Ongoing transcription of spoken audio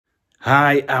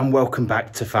Hi and welcome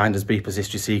back to Findersbeepers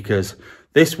History Seekers.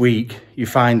 This week you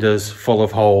find us full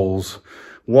of holes.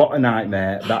 What a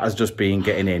nightmare that has just been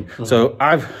getting in. So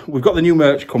we've got the new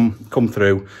merch come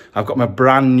through. I've got my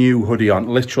brand new hoodie on.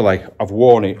 Literally, I've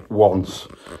worn it once.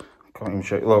 Can't even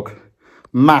show you. Look,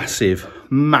 massive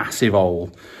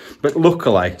hole. But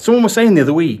luckily, someone was saying the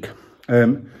other week,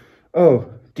 oh,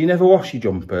 do you never wash your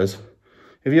jumpers?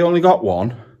 Have you only got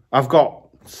one? I've got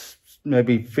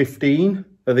maybe 15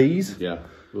 of these. Yeah,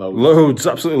 loads,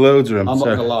 absolutely loads of them. I'm not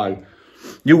gonna lie.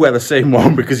 You wear the same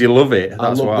one because you love it. That's I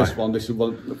love why. this one. This is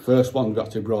the first one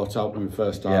got to brought out when we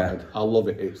first started. Yeah. I love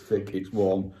it. It's thick, it's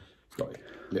warm, it's got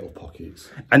little pockets.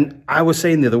 And I was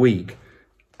saying the other week,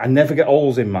 I never get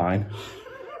holes in mine.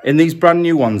 In these brand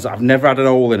new ones, I've never had an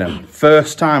hole in them.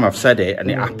 First time I've said it and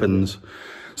it happens.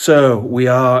 So we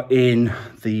are in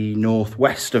the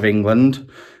northwest of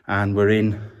England and we're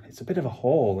in, it's a bit of a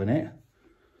hole, isn't it?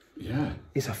 Yeah.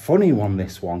 It's a funny one,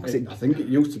 this one. I think it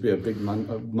used to be a big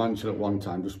mansion at one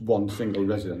time, just one single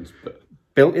residence. But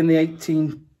built in the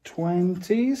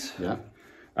 1820s? Yeah.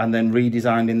 And then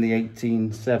redesigned in the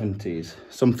 1870s.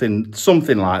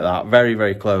 Something like that. Very,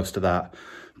 very close to that.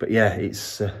 But yeah,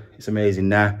 it's amazing.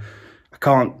 Now, I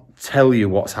can't tell you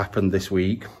what's happened this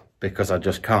week because I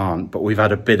just can't. But we've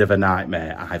had a bit of a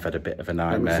nightmare. I've had a bit of a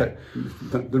nightmare.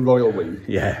 The royal week.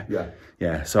 Yeah. Yeah.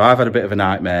 Yeah, so I've had a bit of a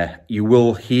nightmare. You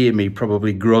will hear me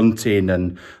probably grunting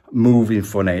and moving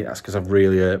funny. That's because I've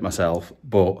really hurt myself.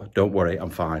 But don't worry, I'm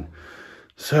fine.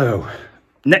 So,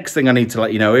 next thing I need to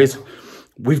let you know is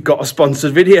we've got a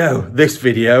sponsored video. This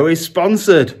video is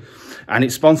sponsored. And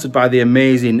it's sponsored by the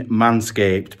amazing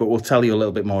Manscaped. But we'll tell you a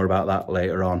little bit more about that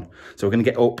later on. So we're going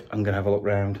to get up and going to have a look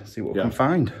round, see what we can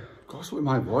find. Of course, with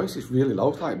my voice, it's really low,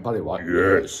 like Barry White.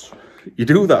 Yes. You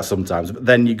do that sometimes, but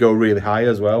then you go really high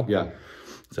as well. Yeah.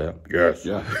 So, yes.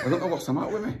 Yeah. I don't know what's the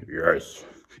matter with me. Yes.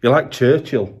 You're like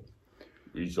Churchill.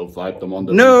 You shall fight them on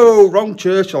the... No, wrong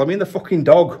Churchill. I mean the fucking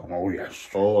dog. Oh, yes.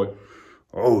 Oh.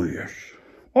 Oh, yes.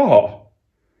 What?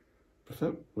 I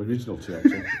thought original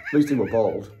Churchill. At least he were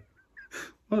bald.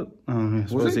 What? Oh, I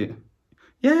suppose was he?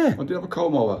 Yeah. Or did he have a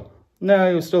comb over? No,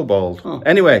 he was still bald. Oh.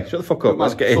 Anyway, shut the fuck up.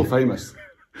 Let's get in. So famous.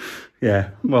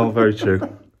 Yeah, well, very true.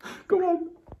 Go on.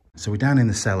 So we're down in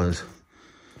the cellars.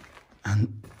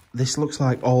 And this looks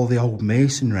like all the old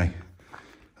masonry.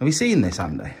 Have you seen this,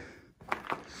 Andy?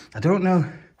 I don't know.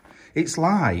 It's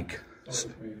like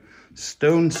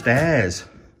stone stairs.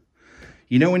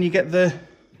 You know when you get the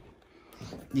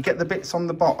bits on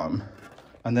the bottom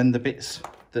and then the bits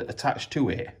that attach to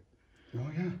it?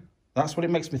 Oh, yeah. That's what it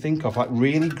makes me think of, like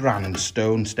really grand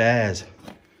stone stairs.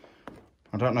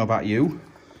 I don't know about you.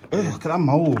 Ugh, look at that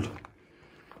mould.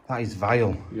 That is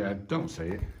vile. Yeah, don't say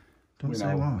it. Don't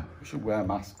say what? We should wear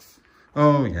masks.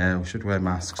 Oh, yeah, we should wear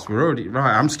masks. We're already...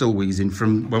 Right, I'm still wheezing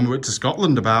from when we went to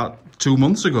Scotland about 2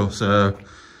 months ago, so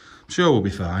I'm sure we'll be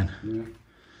fine. Yeah, we'll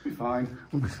be fine.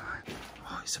 We'll be fine.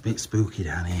 Oh, it's a bit spooky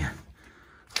down here.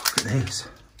 Look at this.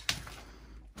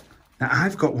 Now,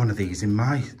 I've got one of these in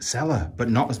my cellar, but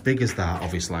not as big as that,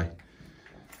 obviously.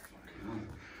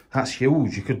 That's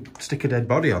huge. You could stick a dead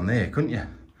body on there, couldn't you?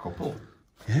 Couple.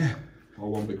 Yeah. Or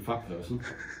one big fat person.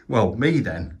 Well, me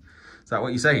then. Is that what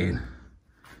you're saying?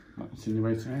 Not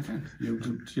insinuating anything. You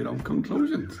do your own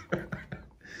conclusions.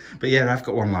 But yeah, I've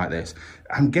got one like this.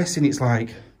 I'm guessing it's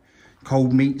like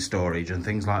cold meat storage and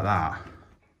things like that.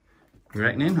 You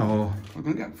reckoning, or? I'm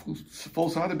going to get full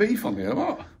side of beef on here,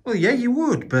 what? Well, yeah, you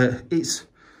would, but it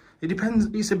depends.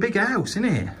 It's a big house, isn't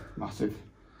it? Massive.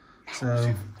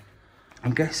 So,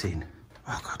 I'm guessing.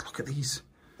 Oh, God, look at these.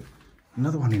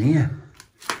 Another one in here.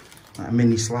 Like a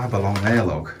mini slab along there,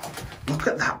 look. Look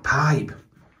at that pipe.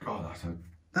 Oh,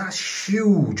 that's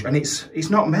huge. And it's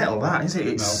not metal, that, is it?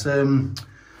 It's,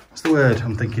 what's the word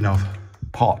I'm thinking of?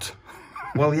 Pot.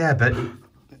 Well, yeah, but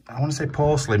I want to say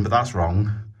porcelain, but that's wrong.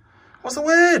 What's the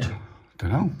word?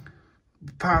 Don't know.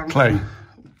 Clay.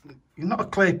 You're not a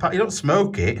clay pot. You don't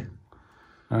smoke it.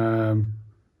 Don't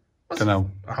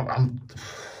know.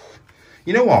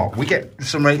 You know what? We get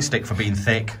some rate stick for being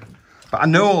thick. But I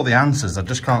know all the answers. I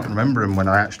just can't remember them when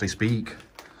I actually speak.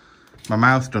 My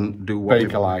mouth doesn't do what...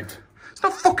 Bakelite. It's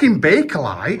not fucking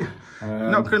Bakelite.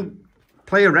 You're not going to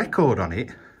play a record on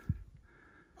it.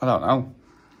 I don't know.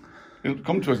 It'll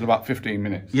come to us in about 15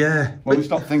 minutes. Yeah. When we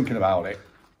stop thinking about it,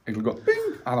 it'll go,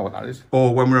 bing. I know what that is.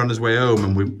 Or when we're on his way home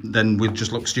and then we'd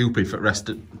just look stupid for the rest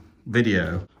of the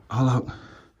video. Oh,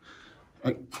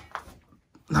 look.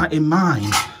 Like in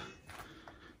mine,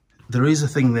 there is a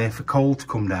thing there for coal to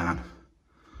come down.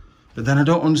 But then I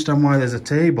don't understand why there's a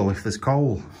table if there's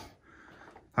coal.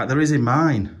 Like there is in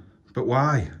mine. But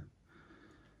why?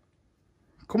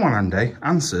 Come on, Andy.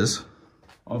 Answers.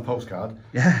 On a postcard?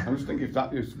 Yeah. I'm just thinking if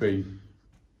that used to be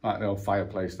like the old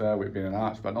fireplace there with it being an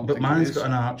arch, but I don't think mine's it is. got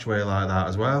an archway like that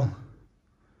as well.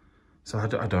 So I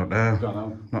don't know. Don't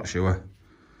know. Not sure.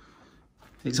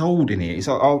 It's old in here. It's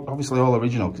obviously all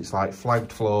original because it's like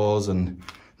flagged floors and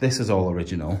this is all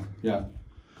original. Yeah.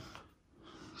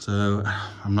 So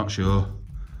I'm not sure.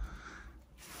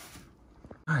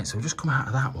 Right, so we've just come out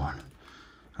of that one.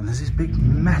 And there's this big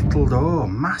metal door,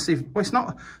 massive. Well, it's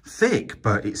not thick,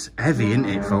 but it's heavy, isn't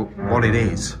it, for what it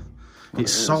is?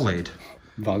 It's solid.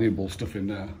 Valuable stuff in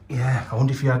there. Yeah, I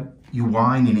wonder if you had your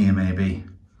wine in here, maybe.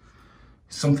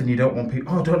 Something you don't want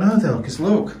people... Oh, I don't know, though, because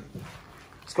look.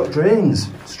 It's got drains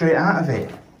straight out of it.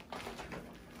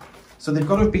 So they've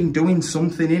got to have been doing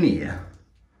something in here.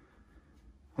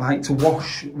 Like to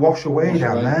wash away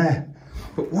down there.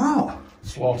 But what?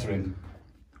 Slaughtering.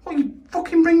 What, you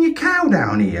fucking bring your cow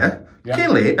down here,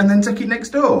 kill it, and then take it next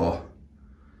door?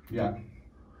 Yeah.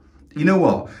 You know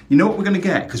what? You know what we're going to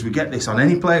get? Because we get this on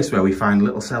any place where we find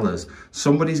little cellars.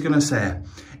 Somebody's going to say,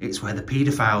 it's where the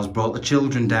paedophiles brought the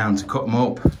children down to cut them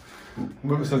up.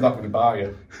 Whoever says that would buy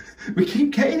you. We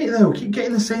keep getting it though. We keep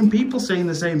getting the same people saying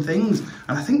the same things.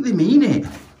 And I think they mean it.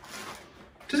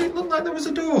 Does it look like there was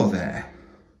a door there?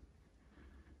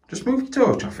 Just move your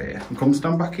torch off here and come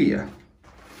stand back here.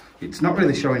 It's not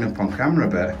really showing up on camera,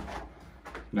 but...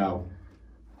 No.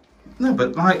 No,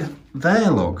 but like,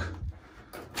 there, look.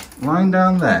 Lying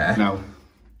down there. No.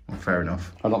 Well, fair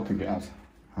enough. I don't think it has.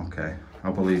 Okay,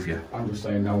 I'll believe you. I'm just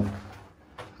saying no.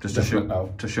 Just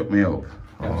to shut me up.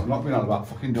 Yeah, I've not been on about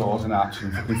fucking doors and arches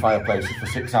and fucking fireplaces for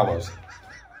 6 hours.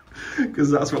 Because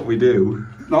that's what we do.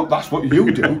 No, that's what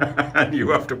you do. And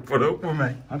you have to put up with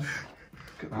me. Look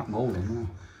at that mould in there.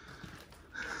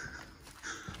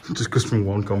 Just goes from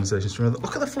one conversation to another.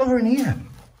 Look at the floor in here.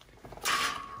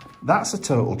 That's a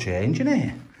total change, isn't it?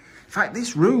 In fact,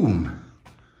 this room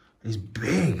is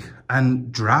big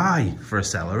and dry for a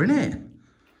cellar, isn't it?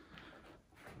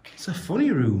 It's a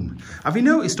funny room. Have you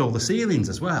noticed all the ceilings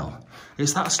as well?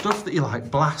 It's that stuff that you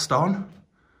like blast on,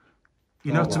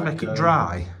 you know, to make it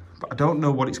dry. But I don't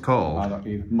know what it's called. I don't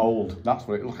need mould. That's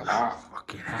what it looks like. Ah,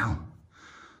 fucking hell.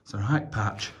 It's a right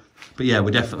patch. But yeah,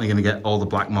 we're definitely going to get all the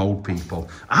black mould people.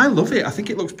 I love it. I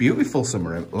think it looks beautiful,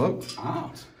 Summer. Look.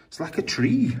 Art. It's like a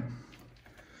tree. Do you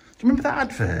remember that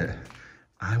advert?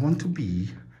 I want to be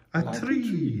a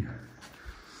tree.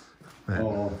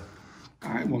 Or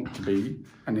I want to be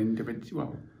an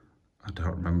individual. I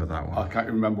don't remember that one. I can't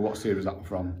remember what series that was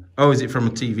from. Oh, is it from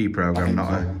a TV programme?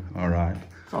 Not so. All right.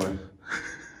 Sorry.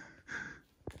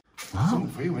 What?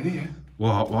 Something for you in here.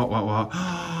 What?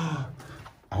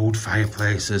 Old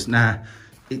fireplaces. Nah,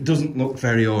 it doesn't look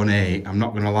very ornate, I'm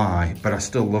not going to lie, but I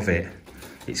still love it.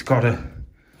 It's got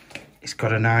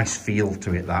a nice feel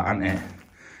to it, that, hasn't it?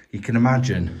 You can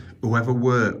imagine whoever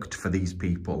worked for these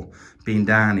people being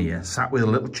down here, sat with a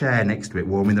little chair next to it,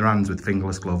 warming their hands with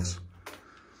fingerless gloves.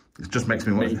 It just makes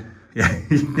me want... Yeah.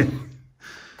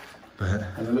 But,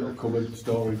 and a little cupboard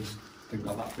storage, things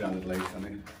like that behind the late, hasn't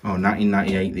it? Oh,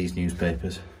 1998, these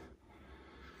newspapers.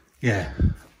 Yeah,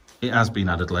 it has been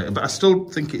added later, but I still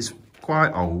think it's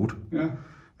quite old. Yeah.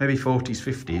 Maybe 40s,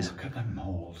 50s. Look at them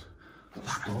mould. Look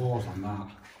at the stores on that.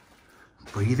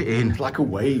 Breathe it in. It's like a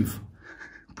wave.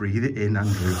 Breathe it in,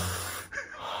 Andrew.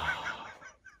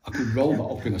 I could roll that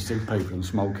up in a cig paper and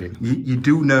smoke it. You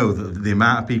do know that the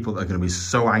amount of people that are going to be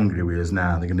so angry with us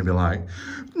now, they're going to be like,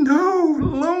 no,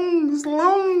 lungs.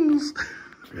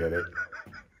 Get it?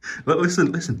 Look,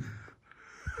 listen.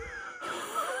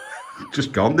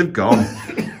 Just gone, they've gone.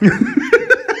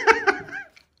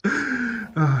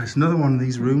 Oh, it's another one of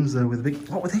these rooms though with a big...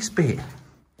 What were this bit?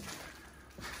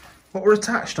 What were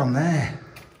attached on there?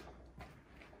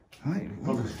 Right.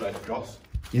 Probably straight across.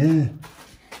 Yeah.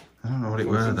 I don't know what it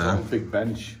were though. Big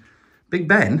bench. Big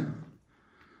Ben?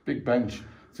 Big bench.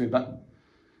 See,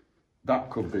 that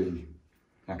could be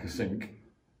like a sink.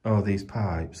 Oh, these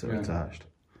pipes that are attached.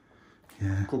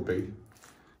 Yeah. Could be.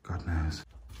 God knows.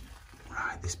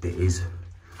 Right, this bit is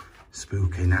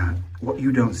spooky. Now, what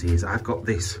you don't see is I've got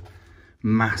this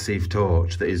massive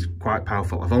torch that is quite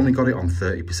powerful. I've only got it on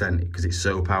 30% because it's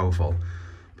so powerful.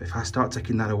 But if I start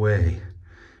taking that away,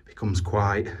 it becomes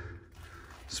quite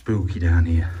spooky down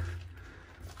here.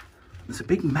 There's a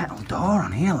big metal door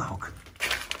on here, look.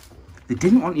 They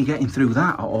didn't want you getting through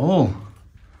that at all.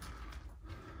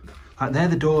 Like, they're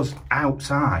the doors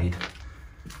outside.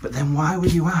 But then why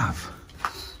would you have...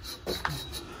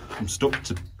 I'm stuck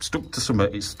to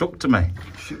something. It's stuck to me.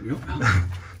 Shoot you up. No,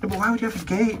 but why would you have a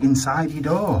gate inside your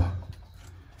door?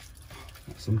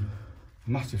 That's some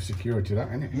massive security, that,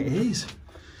 isn't it? It is.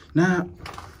 Now,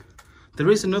 there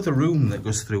is another room that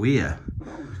goes through here.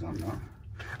 Oh, it's not that.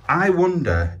 I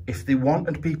wonder if they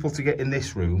wanted people to get in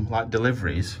this room, like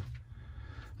deliveries,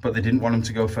 but they didn't want them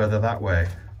to go further that way.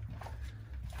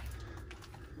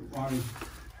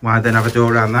 Why then have a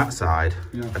door around that side?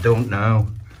 Yeah. I don't know.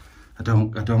 I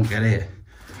don't get it.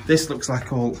 This looks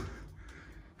like all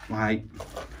like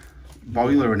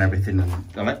boiler and everything and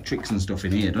electrics and stuff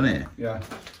in here, doesn't it? Yeah.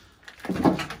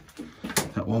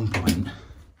 At one point.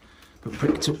 But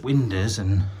bricked up windows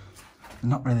and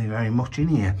not really very much in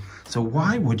here. So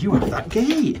why would you have that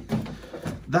gate?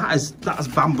 That has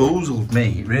bamboozled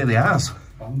me, it really has.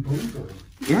 Bamboozled?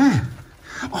 Yeah.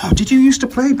 Oh, did you used to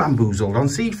play Bamboozled on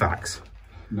CFAX?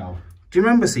 No. Do you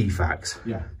remember CFAX?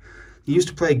 Yeah. You used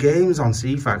to play games on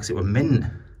CFAX, it was mint.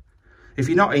 If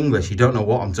you're not English, you don't know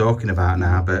what I'm talking about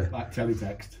now, but... Like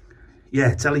teletext?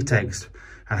 Yeah, teletext.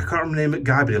 And I can't remember the name of the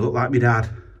guy, but he looked like my dad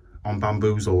on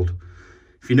Bamboozled.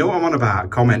 If you know what I'm on about,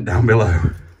 comment down below.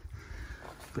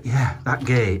 But yeah, that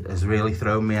gate has really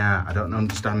thrown me out. I don't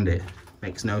understand it.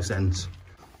 Makes no sense.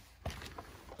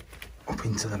 Up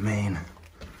into the main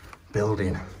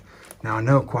building. Now I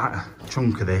know quite a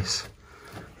chunk of this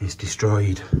is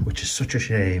destroyed, which is such a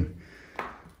shame.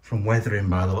 From weathering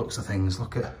by the looks of things.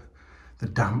 Look at the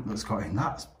damp that's got in.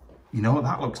 That's, you know what,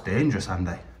 that looks dangerous,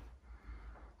 Andy.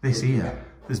 This here,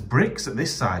 there's bricks at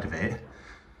this side of it.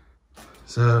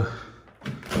 So,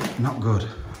 not good.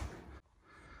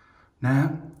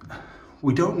 Now,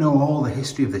 we don't know all the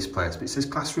history of this place, but it says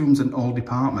classrooms and all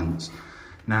departments.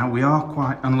 Now, we are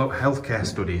quite, and look, healthcare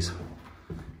studies.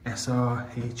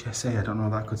 SRHSA, I don't know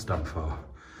what that could stand for.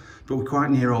 But we're quite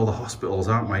near all the hospitals,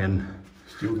 aren't we? And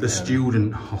the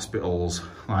student hospitals,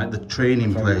 like the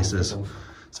training places.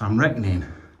 So I'm reckoning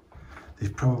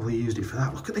they've probably used it for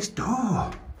that. Look at this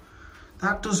door.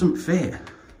 That doesn't fit.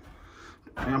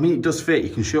 I mean, it does fit,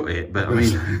 you can shut it, but I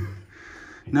mean,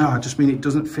 no, I just mean it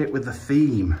doesn't fit with the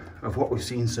theme of what we've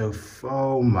seen so far.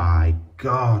 Oh my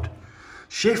God.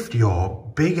 Shift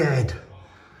your big head.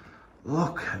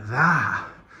 Look at that.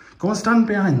 Go and stand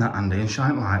behind that, Andy, and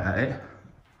shine light at it.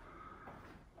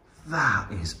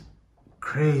 That is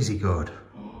crazy good.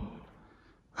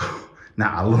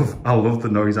 Now, I love the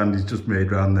noise Andy's just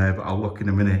made around there, but I'll look in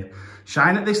a minute.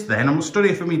 Shine at this then. I'm going to study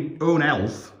it for my own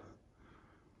health.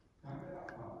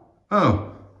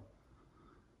 Oh.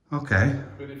 Okay.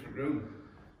 A different room.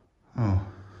 Oh,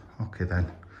 okay then.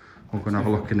 We're going to have a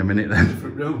look in a minute then.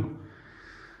 Different room.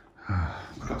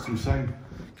 It's got some sound.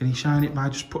 Can you shine it by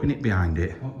just putting it behind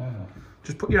it? What there?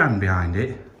 Just put your hand behind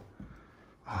it.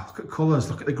 Oh, look at colours,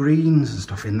 look at the greens and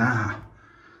stuff in there.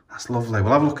 That's lovely.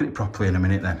 We'll have a look at it properly in a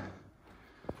minute then.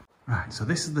 Right, so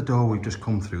this is the door we've just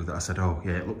come through that I said, oh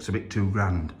yeah, it looks a bit too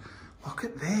grand. Look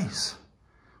at this.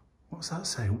 What's that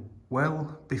say?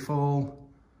 Well before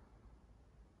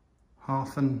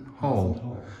Hearthen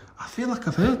Hall. I feel like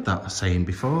I've heard that saying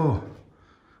before.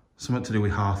 Something to do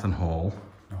with Hearthen Hall.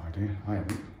 No idea, I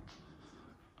haven't.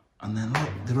 And then look,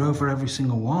 they're over every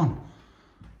single one.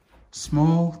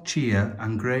 Small cheer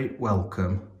and great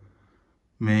welcome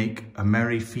make a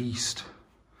merry feast.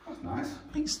 That's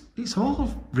nice. It's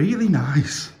all really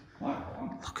nice.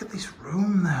 Wow. Look at this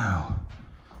room now.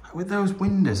 With those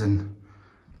windows, and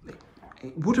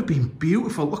it would have been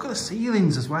beautiful. Look at the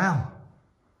ceilings as well.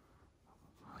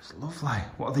 It's lovely.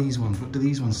 What are these ones? What do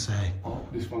these ones say? Oh,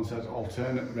 this one says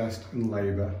alternate rest and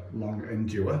labour, long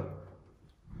endure.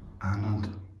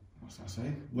 And what's that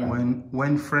say?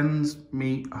 When friends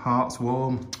meet, hearts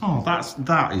warm. Oh,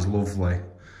 that is lovely.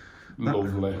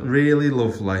 Lovely. Really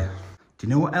lovely. Do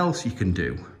you know what else you can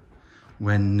do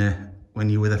when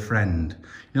you're with a friend?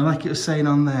 You know, like it was saying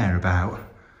on there about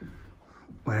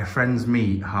where friends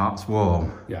meet, hearts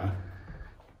warm. Yeah.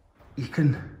 You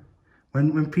can,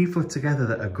 when people are together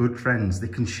that are good friends, they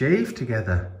can shave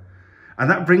together. And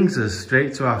that brings us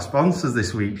straight to our sponsors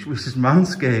this week, which is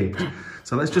Manscaped.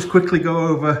 So let's just quickly go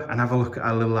over and have a look at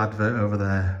our little advert over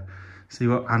there. See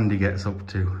what Andy gets up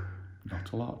to.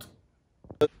 Not a lot.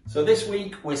 So this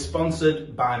week we're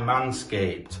sponsored by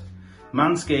Manscaped.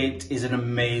 Manscaped is an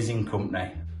amazing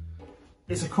company.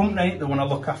 It's a company that want to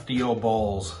look after your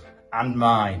balls and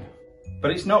mine.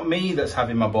 But it's not me that's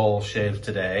having my balls shaved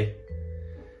today.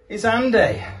 It's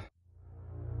Andy.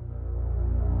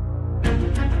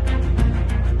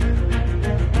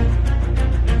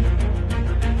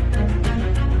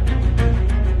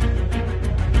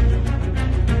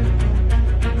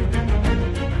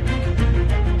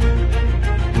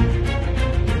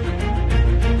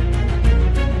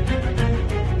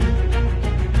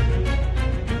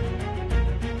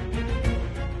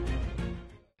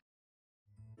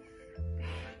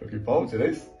 Looking forward to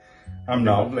this. I'm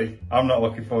not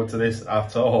looking forward to this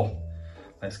at all.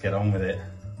 Let's get on with it.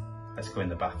 Let's go in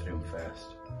the bathroom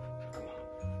first.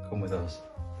 come with us.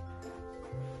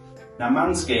 Now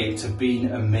Manscaped have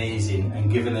been amazing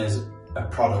and given us a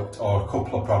product or a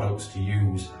couple of products to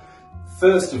use.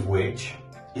 First of which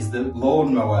is the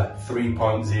Lawnmower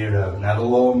 3.0. Now the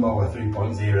Lawnmower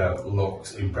 3.0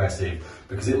 looks impressive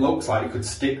because it looks like you could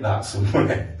stick that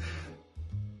somewhere.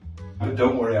 But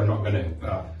don't worry, I'm not going to.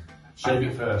 No. Shave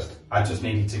it first. I just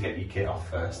needed to get your kit off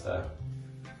first though.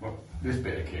 Well, this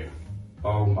bit of kit.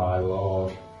 Oh my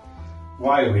lord.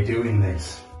 Why are we doing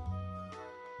this?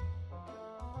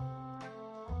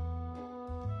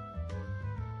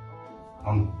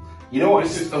 You know what?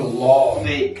 This is the long,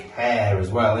 thick hair as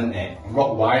well, isn't it? I've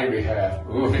got wiry hair.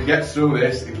 Ooh, if it gets through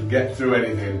this, it'll get through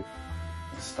anything.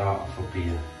 Let's start off up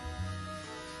here.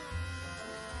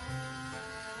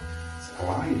 It's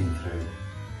gliding through.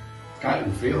 Can't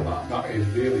even feel that. That is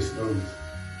really smooth.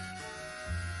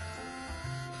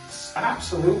 It's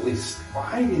absolutely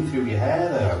sliding through your hair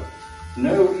though.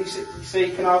 No, you see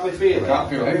you can hardly feel it. I can't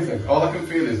feel anything. All I can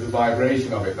feel is the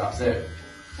vibration of it, that's it.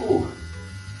 Ooh.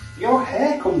 Your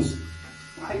hair comes,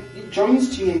 like, it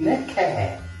joins to your neck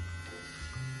hair.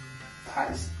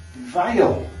 That is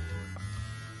vile.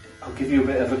 I'll give you a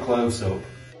bit of a close-up.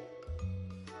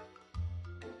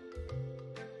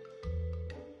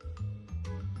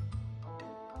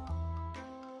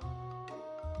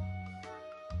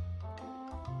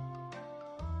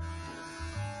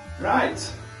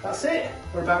 Right, that's it.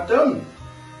 We're about done.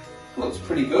 Looks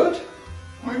pretty good.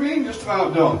 What do you mean, just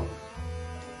about done?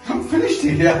 I haven't finished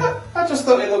it yet. I just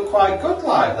thought it looked quite good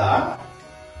like that.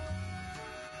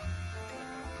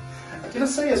 Did I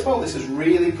say as well, this is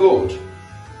really good.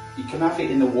 You can have it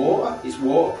in the water, it's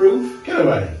waterproof. Get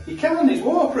away. You can, it's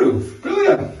waterproof.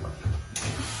 Brilliant.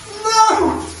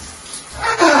 No!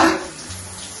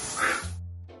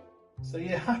 So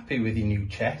you're happy with your new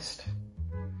chest?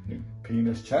 New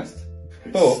penis chest?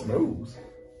 It's But smooth.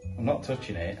 I'm not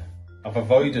touching it. I've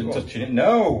avoided touching it.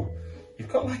 No! You've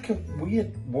got like a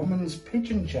weird woman's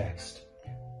pigeon chest.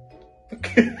 You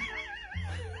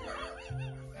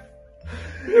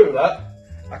do that?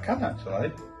 I can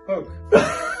actually. Look.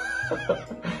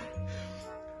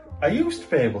 I used to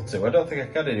be able to, I don't think I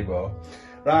can anymore.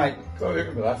 Right. Go look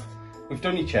at the left. We've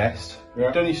done your chest, Yeah.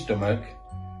 we've done your stomach.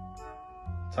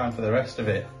 Time for the rest of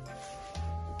it.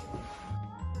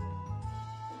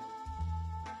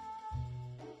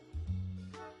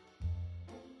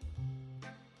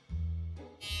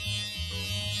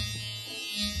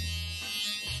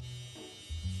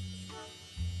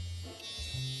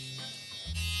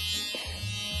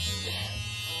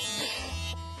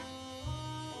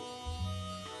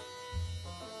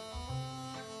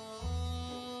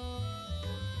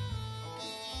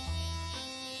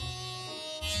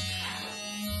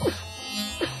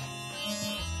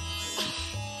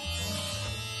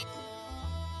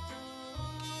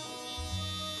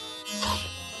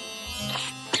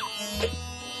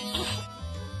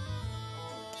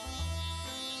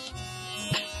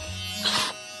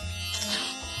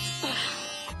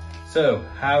 So,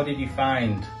 how did you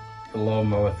find the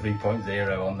Lawnmower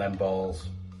 3.0 on them balls?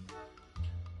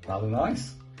 Rather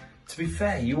nice. To be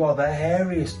fair, you are the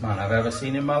hairiest man I've ever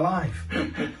seen in my life.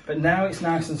 But now it's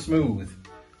nice and smooth.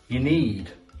 You need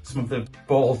some of the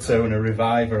ball toner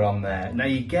reviver on there. Now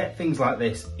you get things like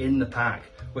this in the pack,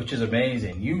 which is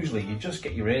amazing. Usually you just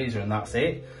get your razor and that's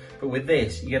it. But with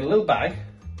this, you get a little bag,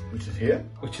 Which is here.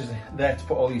 which is there to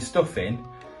put all your stuff in,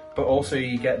 but also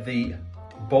you get the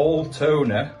ball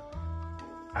toner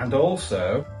and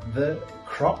also the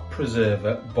crop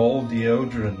preserver ball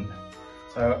deodorant.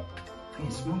 So, can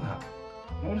you smell that?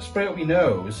 I want to spray it up your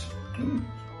nose.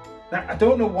 Now, I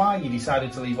don't know why you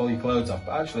decided to leave all your clothes off,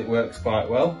 but actually it works quite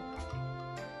well.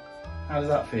 How does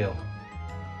that feel?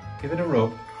 Give it a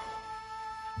rub.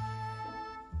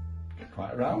 Get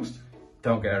quite aroused.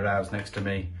 Don't get aroused next to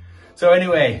me. So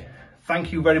anyway,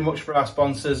 thank you very much for our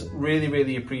sponsors. Really,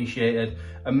 really appreciated.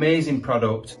 Amazing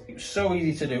product. It was so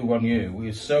easy to do on you. It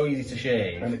was so easy to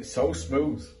shave. And it's so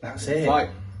smooth. That's It's it. like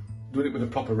doing it with a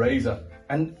proper razor.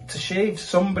 And to shave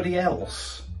somebody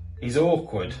else is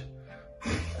awkward.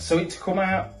 So it's come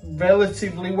out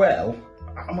relatively well.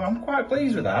 I'm quite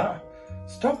pleased with that.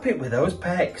 Stop it with those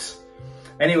pecs.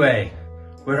 Anyway,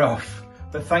 we're off.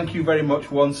 But thank you very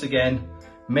much once again.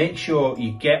 Make sure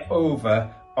you get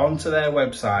over onto their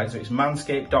website, so it's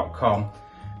manscaped.com,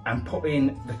 and put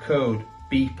in the code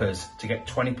BEEPERS to get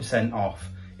 20% off.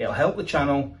 It'll help the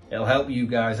channel, it'll help you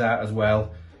guys out as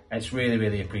well, and it's really,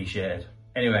 really appreciated.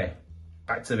 Anyway,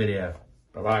 back to the video.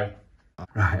 Bye-bye.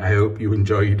 Right, I hope you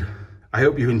enjoyed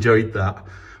that.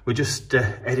 We're just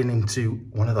heading into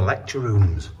one of the lecture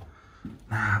rooms.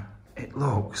 Now, it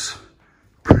looks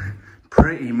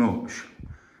pretty much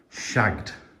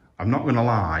shagged I'm not going to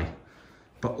lie,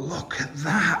 but look at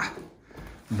that.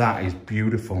 That is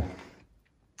beautiful.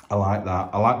 I like that.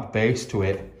 I like the base to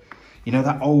it. You know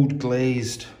that old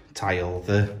glazed tile,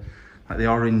 like the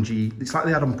orangey, it's like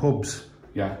they had on pubs.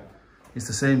 Yeah. It's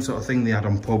the same sort of thing they had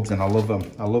on pubs, and I love them.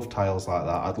 I love tiles like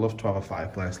that. I'd love to have a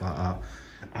fireplace like that.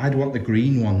 I'd want the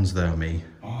green ones though, me.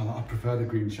 Oh, I prefer the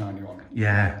green shiny one.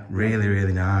 Yeah, really,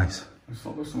 really nice. I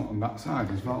thought there's something on that side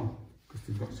as well, because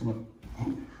they've got something.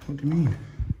 Oh, what do you mean?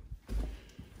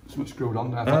 Something screwed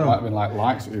on there. I thought it might have been like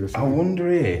lights or something. I wonder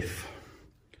if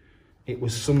it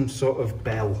was some sort of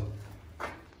bell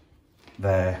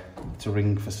there to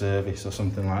ring for service or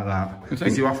something like that.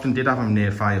 Because you often did have them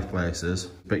near fireplaces.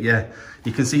 But yeah,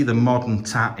 you can see the modern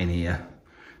tat in here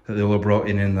that they were brought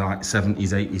in the like 70s,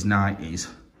 80s, 90s,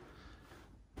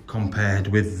 compared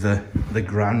with the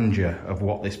grandeur of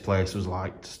what this place was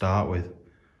like to start with.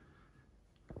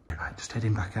 Right, just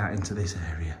heading back out into this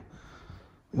area.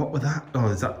 What were that? Oh,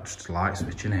 is that just a light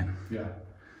switch in it? Yeah.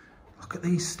 Look at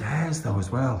these stairs though as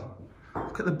well.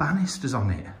 Look at the banisters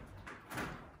on it.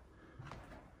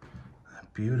 They're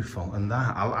beautiful. And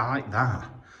that, I like that,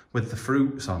 with the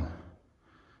fruits on.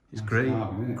 It's great.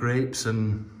 Grapes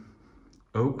and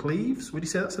oak leaves. Would you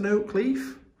say that's an oak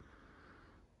leaf?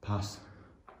 Pass.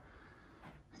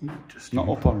 Just not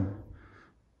up on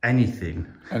anything.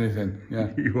 Anything,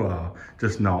 yeah. You are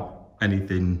just not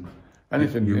anything.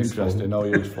 Anything useful. Interesting or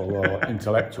useful or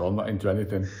intellectual. I'm not into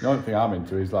anything. The only thing I'm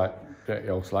into is like dirty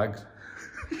old slags.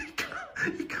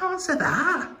 You can't say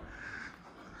that.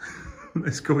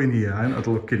 Let's go in here. I haven't had a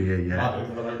look in here yet.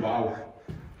 Wow.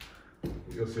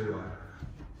 You'll see that.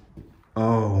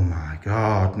 Oh my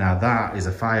God, now that is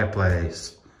a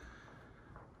fireplace.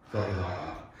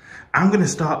 I'm going to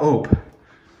start up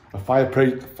a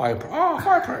fireplace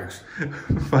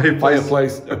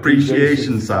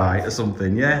appreciation site or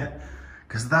something, yeah.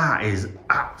 Because that is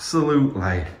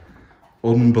absolutely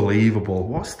unbelievable.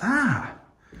 What's that?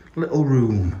 Little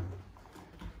room.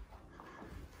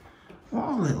 What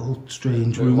a little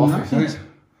strange room office, that is. isn't it?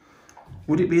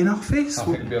 Would it be an office? I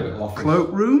think it'd be a little office.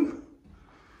 Cloak room?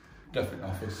 Definitely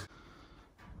office.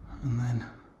 And then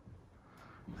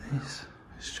this.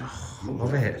 It's just, I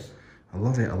love it. I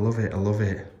love it, I love it, I love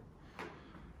it.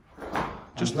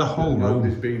 Just the whole room.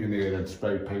 Nobody's been in here and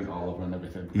sprayed paint all over and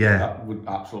everything. Yeah. That would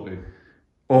absolutely...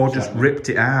 Or just ripped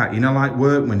it out. You know, like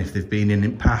workmen, if they've been in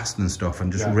it past and stuff,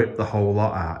 and just ripped the whole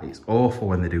lot out. It's awful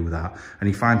when they do that. And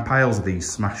you find piles of these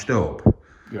smashed up.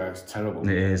 Yeah, it's terrible.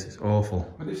 It is, it's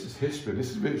awful. But this is history.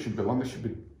 This is where it should belong. This should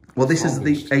be... Well, this is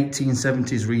the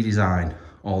 1870s redesign,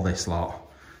 all this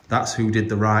lot. That's who did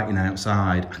the writing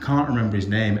outside. I can't remember his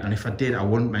name, and if I did, I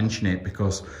wouldn't mention it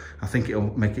because I think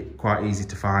it'll make it quite easy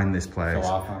to find this place.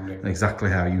 So I found it. Exactly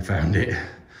how you found it.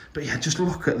 But yeah, just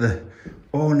look at the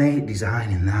ornate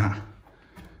design in that.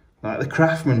 Like the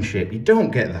craftsmanship, you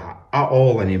don't get that at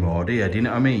all anymore, do you? Do you know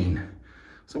what I mean?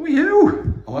 So were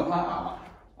you. I went like that.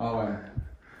 I went...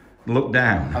 Look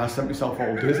down. And I sent myself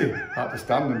all dizzy. I had to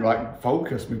stand and like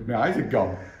focus. My eyes had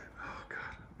gone. Oh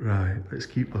God. Right, let's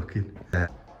keep looking.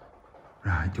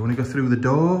 Right, do you want to go through the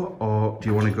door or do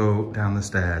you want to go down the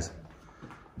stairs?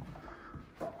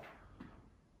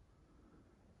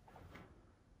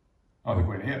 Oh, they're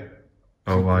going here.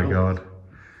 Oh my God.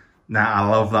 Nah, I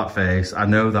love that face. I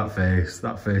know that face.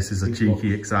 That face is a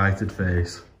cheeky, excited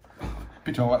face.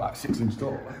 Picture like that 6-inch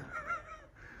door.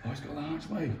 Oh, it's got an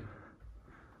archway.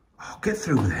 Oh, get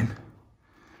through then.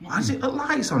 Is it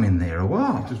lights on in there or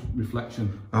what? Just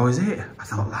reflection. Oh, is it? I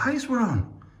thought lights were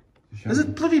on. There's a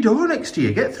bloody door next to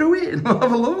you. Get through it and we'll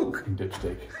have a look.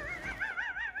 Dipstick.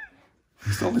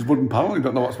 It's all this wooden panel, you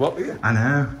don't know what's what, do you? I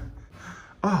know.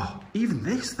 Oh, even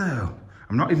this though.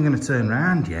 I'm not even going to turn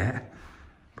around yet.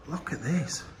 But look at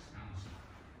this.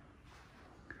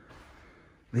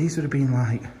 These would have been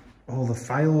like all the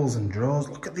files and drawers.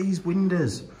 Look at these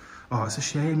windows. Oh, it's a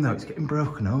shame though. It's getting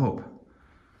broken up.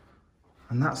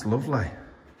 And that's lovely.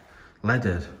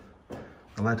 Leaded.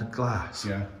 The leaded glass.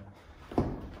 Yeah.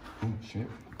 Oh, shit.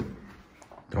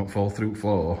 Don't fall through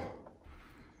floor.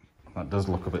 That does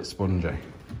look a bit spongy.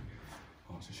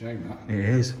 Oh, it's a shame, that. It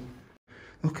is.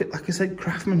 Look at, like I said,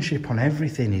 craftsmanship on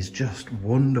everything is just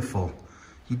wonderful.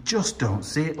 You just don't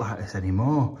see it like this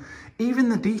anymore. Even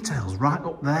the details right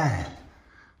up there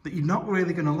that you're not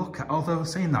really going to look at. Although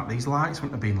saying that, these lights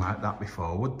wouldn't have been like that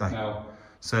before, would they? No.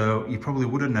 So you probably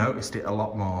would have noticed it a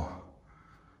lot more.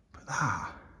 But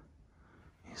that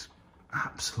is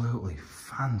absolutely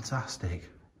fantastic.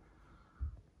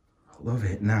 I love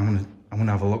it. Now I'm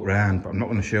gonna have a look round, but I'm not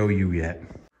going to show you yet.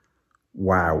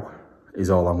 Wow, is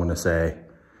all I'm going to say.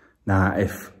 Now,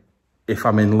 if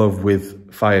I'm in love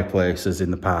with fireplaces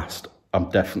in the past, I'm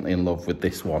definitely in love with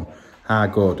this one. How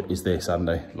good is this,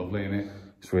 Andy? Lovely, isn't it?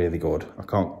 It's really good. I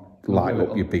can't light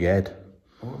up your big head.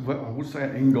 I would say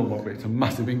an ingle look, but it's a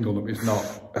massive ingle look, it's not.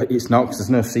 It's not, because there's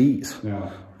no seats.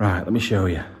 Yeah. Right, let me show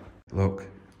you. Look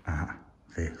at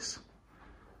this.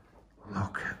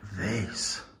 Look at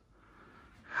this.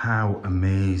 How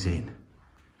amazing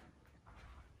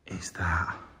is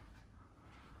that?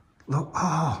 Look,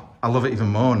 oh, I love it even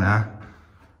more now.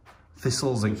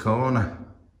 Thistles in corner.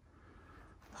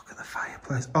 Look at the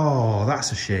fireplace. Oh,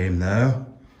 that's a shame though.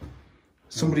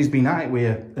 Somebody's been at it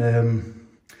with,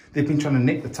 they've been trying to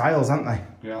nick the tiles, haven't they?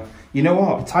 Yeah. You know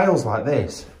what? Tiles like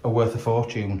this are worth a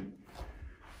fortune.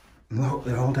 Look,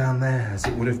 they're all down there as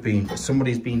it would have been, but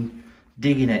somebody's been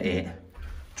digging at it,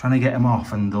 trying to get them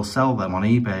off, and they'll sell them on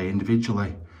eBay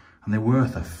individually, and they're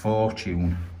worth a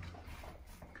fortune.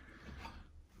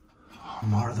 Oh,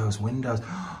 more of those windows.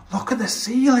 Look at the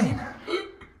ceiling.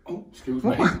 Oh, excuse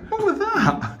me. What was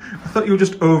that? I thought you were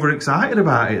just overexcited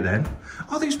about it then.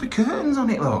 Oh, there used to be curtains on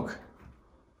it, look.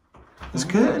 There's a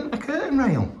curtain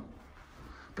rail.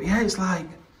 But yeah, it's like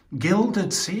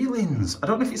gilded ceilings. I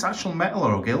don't know if it's actual metal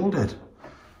or gilded.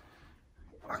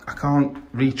 I can't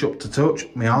reach up to touch.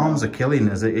 My arms are killing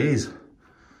as it is.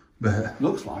 But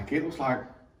looks like it. Looks like,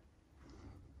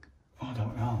 I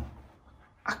don't know.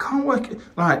 I can't work it.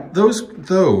 Like those,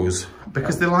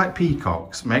 because they're like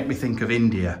peacocks, make me think of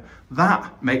India.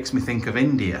 That makes me think of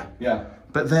India. Yeah.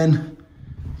 But then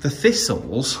the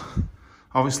thistles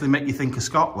obviously make you think of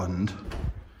Scotland.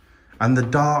 And the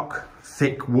dark,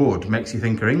 thick wood makes you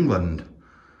think of England.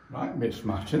 Right,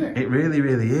 mismatch, isn't it? It really,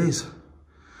 really is.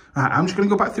 Right, I'm just going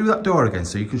to go back through that door again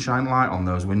so you can shine light on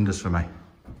those windows for me.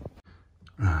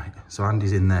 Right, so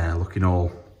Andy's in there looking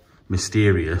all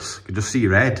mysterious. I could just see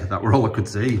your head, that were all I could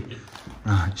see.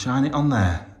 Right, shine it on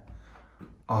there.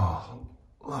 Oh,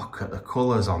 look at the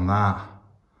colours on that.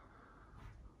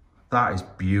 That is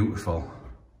beautiful.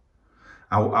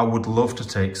 I would love to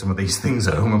take some of these things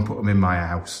home and put them in my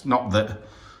house. Not that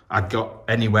I'd got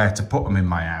anywhere to put them in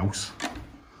my house.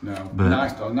 No, but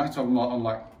nice on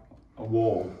like a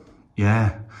wall.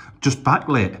 Yeah, just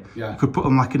backlit. Yeah. You could put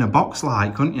them like in a box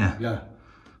light, couldn't you? Yeah.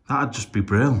 That'd just be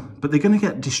brilliant. But they're going to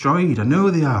get destroyed. I know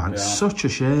they are. It's such a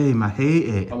shame. I hate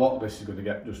it. A lot of this is going to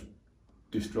get just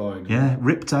destroyed. Yeah,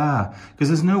 ripped out. Because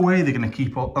there's no way they're going to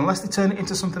keep up, unless they turn it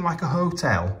into something like a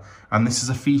hotel, and this is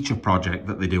a feature project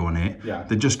that they do on it,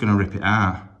 they're just going to rip it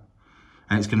out.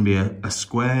 And it's going to be a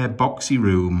square, boxy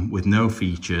room with no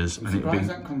features. I'm surprised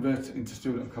that converts it into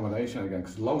student accommodation again,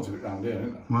 because loads of it around here,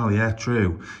 isn't there? Well, yeah,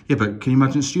 true. Yeah, but can you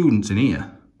imagine students in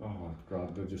here? Oh, my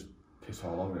God, they'll just piss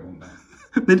all over it, won't they?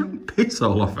 They don't piss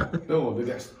all over it. No,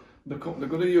 they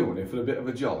go to uni for a bit of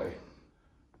a jolly,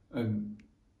 and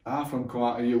half of them come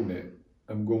out of uni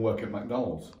and go and work at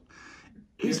McDonald's.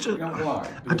 It's just,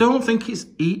 I don't think it's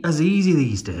as easy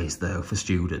these days, though, for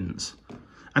students.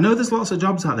 I know there's lots of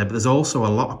jobs out there, but there's also a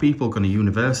lot of people going to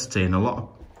university and a lot of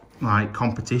like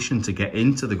competition to get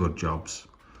into the good jobs.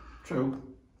 True.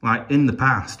 Like in the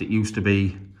past, it used to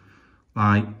be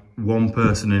like one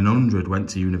person in 100 went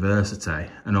to university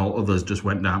and all others just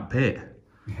went down pit.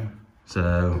 Yeah.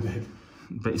 So,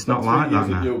 but it's not like that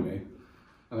now. Uni,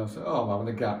 and I said, oh, I'm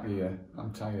having a gap year.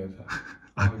 I'm tired.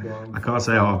 I can't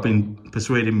say, I've been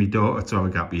persuading my daughter to have a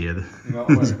gap year. You know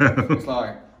what I mean? So, it's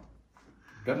like,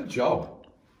 get a job.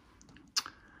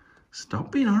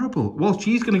 Stop being horrible. Well,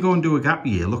 she's going to go and do a gap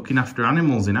year looking after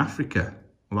animals in Africa.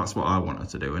 Well, that's what I want her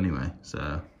to do anyway,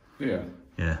 so. Yeah.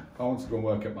 Yeah. I want to go and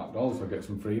work at McDonald's so I get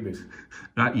some freebies.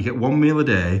 Right, you get one meal a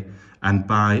day, and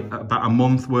by about a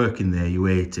month working there, you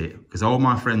ate it. Because all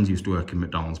my friends used to work in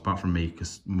McDonald's, apart from me,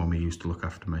 because Mummy used to look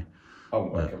after me. I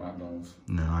wouldn't work at McDonald's.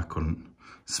 No, I couldn't.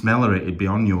 Smell of it, it'd be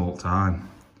on you all the time.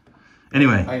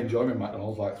 Anyway. I enjoy my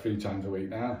McDonald's like 3 times a week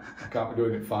now. I can't be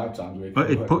doing it 5 times a week. But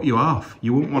it'd put you off.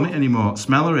 You wouldn't want it anymore.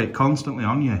 Smell of it constantly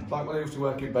on you. Like when I used to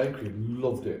work in bakery,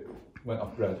 loved it. Went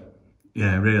off bread.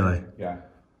 Yeah, really? Yeah.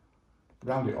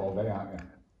 Round it all day, aren't you?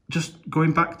 Just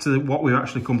going back to what we've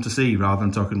actually come to see rather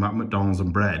than talking about McDonald's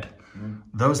and bread.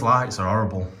 Those lights are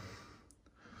horrible.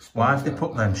 Why have they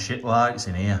put them shit lights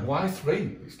in here? Why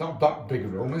 3? It's not that big a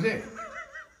room, is it?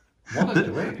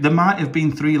 There might have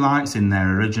been 3 lights in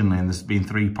there originally, and there's been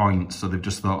 3 points, so they've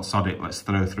just thought, sod it, let's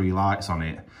throw 3 lights on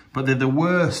it. But they're the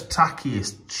worst,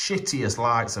 tackiest, shittiest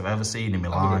lights I've ever seen in my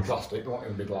life. Plastic, don't want it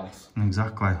to be glass.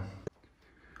 Exactly.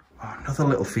 Oh, another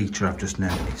little feature I've just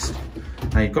noticed.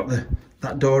 Now you've got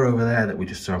that door over there that we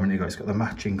just saw a minute ago. It's got the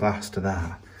matching glass to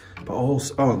that. But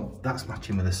also, oh, that's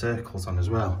matching with the circles on as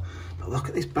well. But look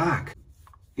at this back.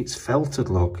 It's felted,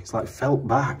 look. It's like felt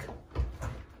back.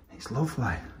 It's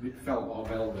lovely. Felt or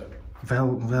velvet?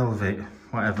 Velvet,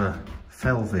 whatever.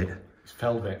 Velvet. It's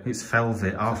velvet. It's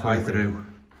velvet halfway through.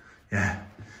 Yeah.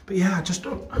 But yeah,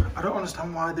 I don't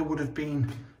understand why there would have been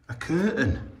a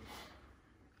curtain.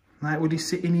 Like, would he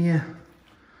sit in here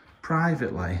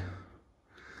privately?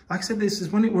 Like I said, this is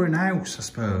when it were an house, I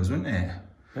suppose, wouldn't it?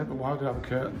 Yeah, but why would it have a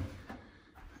curtain?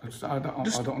 I don't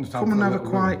understand. Come and have a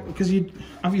quiet, because you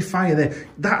have your fire there.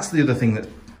 That's the other thing that's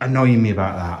annoying me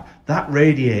about that. That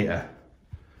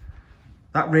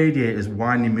radiator's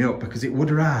winding me up, because it would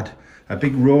have had a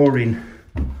big roaring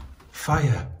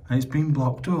fire and it's been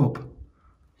blocked up.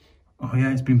 Oh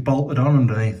yeah, it's been bolted on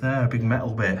underneath there, a big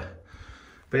metal bit.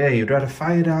 But yeah, you'd have had a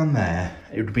fire down there,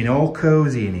 it would have been all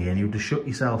cosy in here, and you'd have shut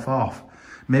yourself off.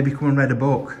 Maybe come and read a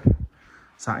book,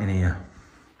 sat in here.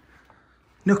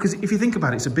 No, because if you think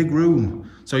about it, it's a big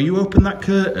room. So you open that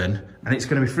curtain and it's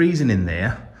going to be freezing in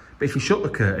there. But if you shut the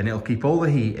curtain, it'll keep all the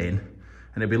heat in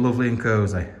and it'll be lovely and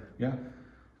cosy. Yeah,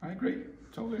 I agree.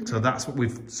 Totally agree. So that's what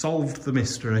we've solved the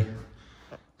mystery.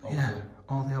 Yeah,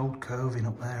 all the old coving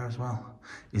up there as well.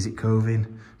 Is it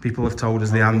coving? People have told us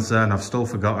the answer and I've still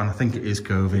forgotten. I think it is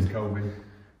coving. It's coving.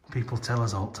 People tell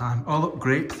us all the time. Oh look,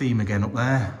 grape theme again up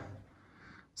there.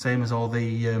 Same as all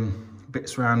the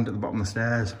bits around at the bottom of the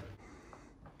stairs.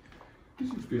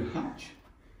 This used to be a hatch.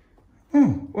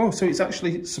 Oh, so it's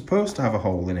actually supposed to have a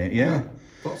hole in it, yeah?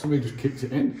 Thought somebody just kicked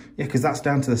it in. Yeah, because that's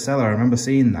down to the cellar. I remember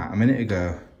seeing that a minute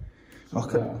ago.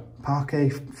 Look at parquet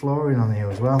flooring on here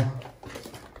as well.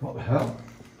 What the hell?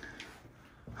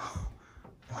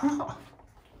 What?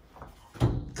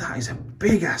 That is a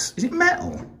big ass. Is it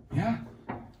metal? Yeah.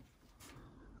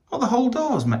 Oh, the whole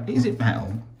door's metal. Is it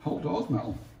metal? Whole door's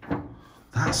metal.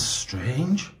 That's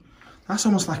strange. That's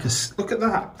almost like a... Look at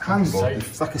that handle.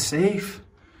 It's like a safe.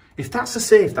 If that's a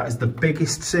safe, that is the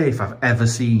biggest safe I've ever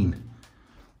seen.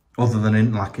 Other than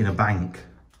in a bank.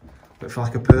 But for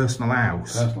like a personal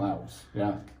house. Personal house,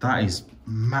 yeah. That is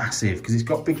massive, because it's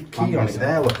got a big key on it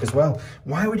there, look, as well.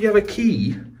 Why would you have a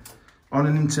key on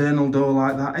an internal door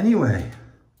like that anyway?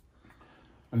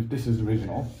 And this is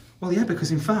original. Well, yeah,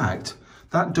 because in fact,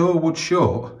 that door would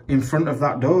shut in front of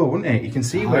that door, wouldn't it? You can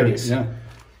see where it's... Yeah.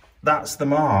 That's the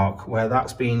mark where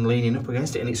that's been leaning up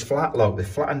against it, and it's flat, look, they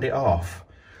flattened it off.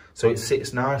 So it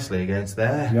sits nicely against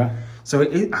there. Yeah. So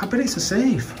I bet it's a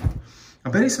safe.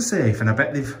 I bet it's a safe, and I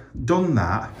bet they've done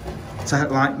that to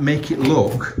like make it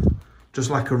look just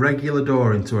like a regular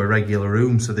door into a regular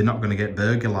room, so they're not going to get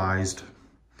burglarised.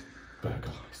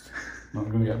 Burglarised? Not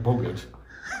going to get buggered.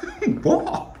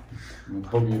 What? I'm going to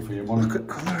bug you for your money. Look at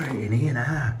colour in here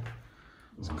now.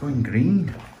 It's going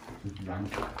green. It's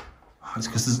rank. Oh, it's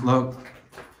because there's, look,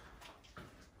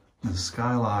 there's a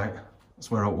skylight. That's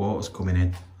where hot water's coming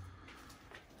in.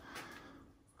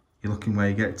 You're looking where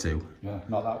you get to? Yeah,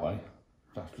 not that way.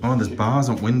 Oh, there's bars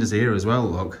on windows here as well,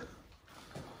 look.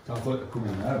 I thought it'd come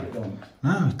in there, but it don't.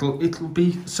 No, it'll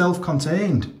be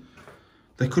self-contained.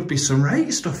 There could be some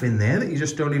right stuff in there that you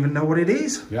just don't even know what it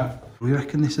is. Yeah. We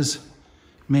reckon this is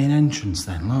main entrance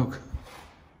then, look.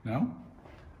 No?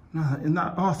 No, in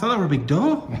that, oh, I thought that were a big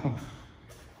door. No.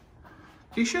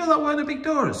 Are you sure that wasn't a big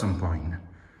door at some point?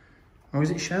 Or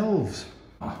is it shelves?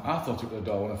 I thought it was a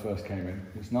door when I first came in.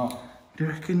 It's not. Do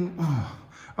you reckon,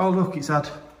 oh look, it's had,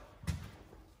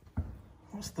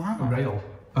 what's that? A rail.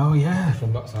 Oh yeah.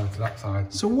 From that side to that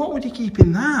side. So what would you keep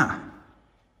in that?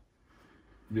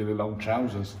 Really long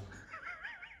trousers.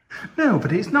 No,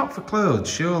 but it's not for clothes,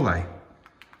 surely.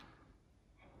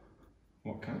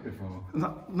 What can it be for?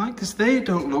 Like, because they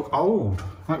don't look old.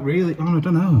 Like really, I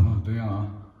don't know. Oh, they are.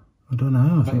 I don't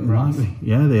know, I think they might be.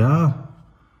 Yeah, they are.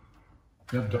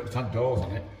 Yeah, it's had doors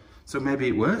on it. So maybe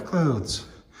it were clothes.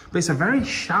 But it's a very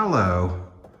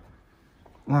shallow,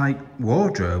 like,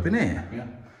 wardrobe, isn't it? Yeah.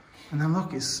 And then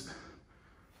look, it's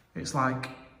like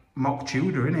mock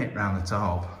Tudor, isn't it, round the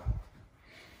top?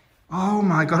 Oh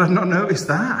my God, I've not noticed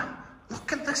that.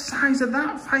 Look at the size of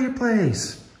that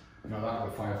fireplace. No,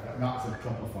 that's a fireplace. That's a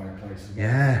proper fireplace.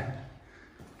 Yeah.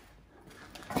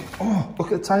 Oh,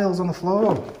 look at the tiles on the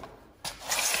floor.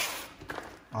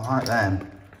 I like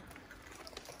them.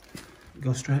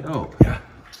 Go straight up. Yeah.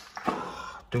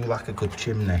 Do like a good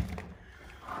chimney.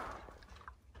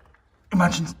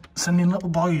 Imagine sending little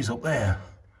boys up there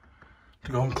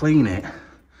to go and clean it.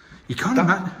 You can't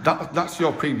imagine. That's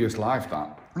your previous life,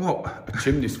 that. What? A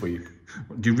chimney sweep.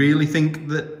 Do you really think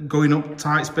that going up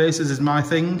tight spaces is my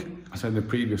thing? I said the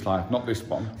previous life, not this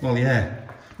one. Well, yeah.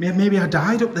 Maybe I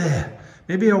died up there.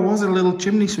 Maybe I was a little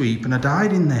chimney sweep and I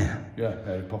died in there. Yeah,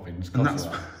 Mary Poppins. And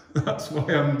that's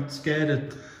why I'm scared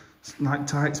of like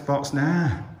tight spots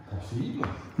now. Possibly.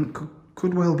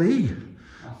 Could well be.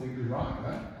 I think you're right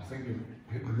there. I think you've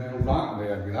hit the nail right on the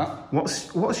head with that.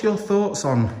 What's your thoughts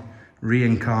on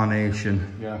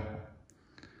reincarnation? Yeah.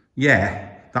 Yeah,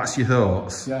 that's your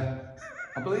thoughts. Yeah,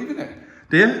 I believe in it.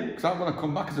 Do you? Because I'm going to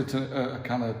come back as a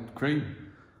can of cream.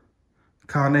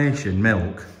 Carnation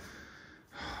milk.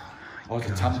 Or as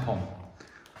a tampon.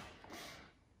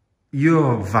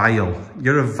 You're vile.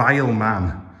 You're a vile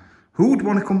man. Who would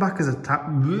want to come back as a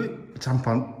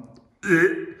tampon?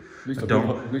 At least I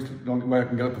don't where I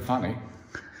can get up a fanny.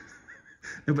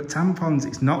 No, but tampons,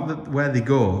 it's not that where they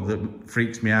go that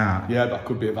freaks me out. Yeah, that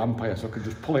could be a vampire, so I could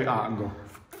just pull it out and go.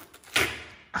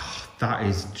 Oh, that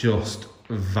is just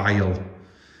vile.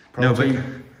 Protein. No, but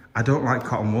I don't like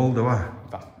cotton wool, do I?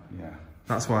 Yeah.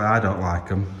 That's why I don't like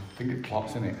them. I think it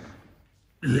clots in it.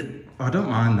 I don't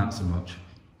mind that so much.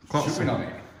 Clots Shooting on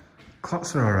it.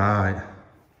 Clots are alright.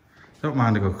 Don't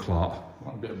mind a good clot.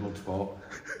 Want a bit of blood sport.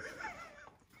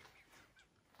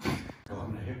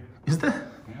 Is there?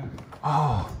 Yeah.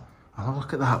 Oh, I'll have a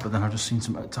look at that, but then I've just seen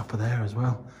something at the top of there as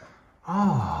well.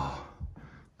 Oh,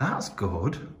 that's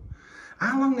good.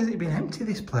 How long has it been empty,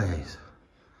 this place?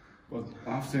 Well,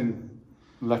 I've seen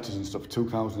letters and stuff,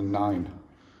 2009.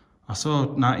 I saw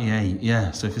 98,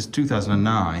 yeah, so if it's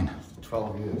 2009.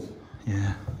 12 years.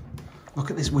 Yeah. Look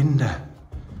at this window.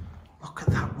 Look at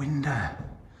that window.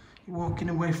 You're walking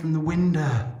away from the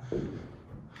window.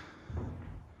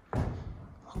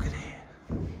 Look at it.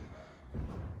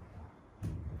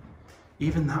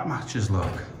 Even that matches,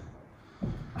 look.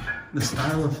 The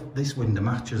style of this window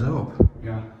matches up.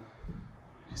 Yeah.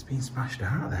 It's been smashed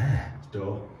out there.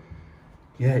 Door.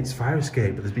 Yeah, it's fire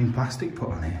escape, but there's been plastic put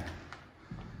on it.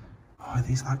 Oh, are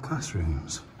these like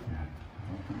classrooms? Yeah.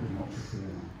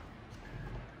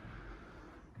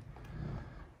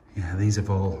 Yeah, these have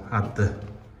all had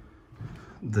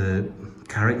the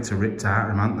character ripped out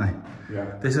of them, haven't they?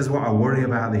 Yeah. This is what I worry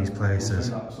about these places.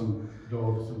 Some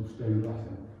doors, some stained glass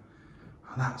in.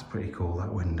 Oh, that's pretty cool,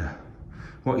 that window.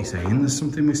 What are you saying? There's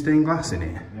something with stained glass in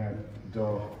it? Yeah,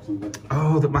 door, something.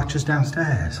 Oh, that matches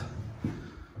downstairs.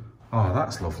 Oh,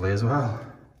 that's lovely as well.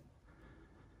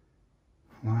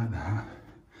 I like that.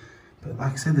 But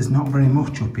like I said, there's not very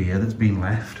much up here that's been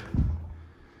left.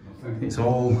 It's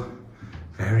all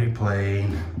very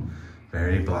plain,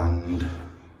 very bland.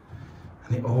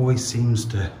 And it always seems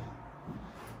to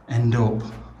end up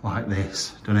like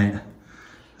this, doesn't it?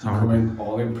 Come in,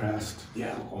 all impressed.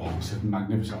 Yeah, oh, this is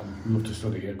magnificent. I'd love to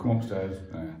study here. Come upstairs.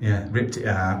 Yeah, ripped it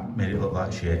out, made it look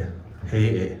like shit.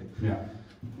 Hate it. Yeah.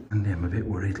 And I'm a bit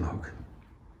worried, look.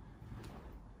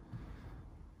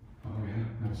 Oh yeah,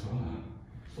 never saw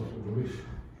that. Sort of rubbish.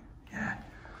 Yeah,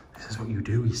 this is what you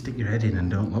do. You stick your head in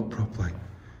and don't look properly.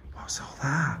 What's all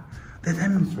that? They're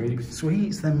them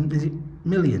sweets, them, is it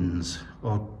millions?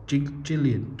 Or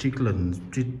jiglins?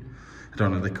 I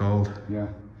don't know what they're called. Yeah.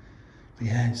 But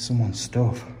yeah, it's someone's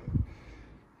stuff.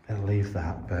 Better leave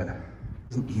that, but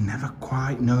you never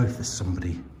quite know if there's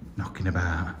somebody knocking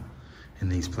about in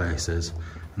these places.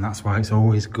 And that's why it's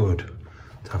always good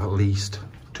to have at least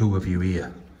 2 of you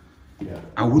here. Yeah.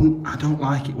 I don't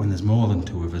like it when there's more than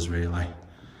 2 of us, really.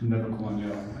 Never come on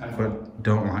your own, ever. But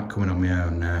don't like coming on my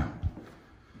own now.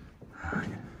 Right.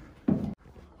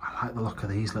 I like the look of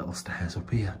these little stairs up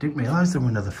here. I didn't realise there were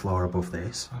another floor above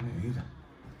this. I didn't either.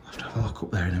 I'll have to have a look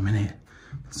up there in a minute.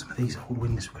 But some of these old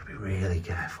windows, we've got to be really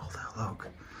careful though. Look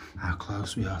how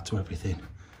close we are to everything.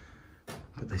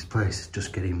 But this place is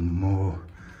just getting more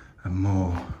and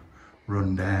more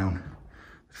run down.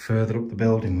 The further up the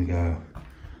building we go,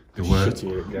 the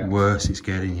worse it's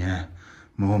getting, yeah.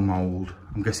 More mould.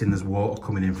 I'm guessing there's water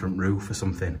coming in from roof or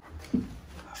something.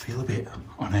 I feel a bit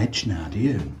on edge now, do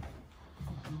you?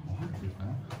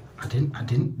 I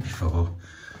didn't before.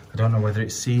 I don't know whether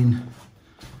it's seen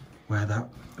where that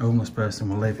homeless person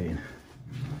were living.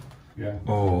 Yeah.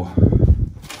 Or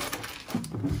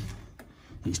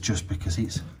it's just because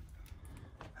it's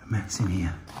a mess in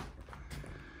here.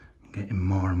 Getting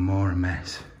more and more a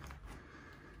mess.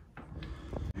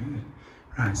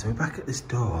 Right, so we're back at this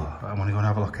door. I want to go and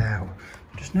have a look out.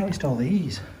 I just noticed all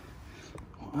these.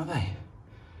 What are they?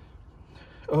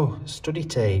 Oh, study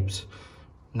tapes.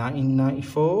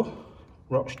 1994,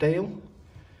 Rochdale.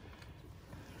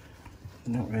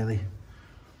 I don't really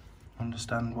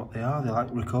understand what they are. They're like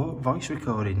voice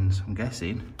recordings, I'm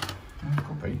guessing.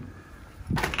 Could be.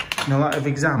 No, like of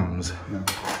exams. No.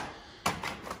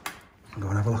 Go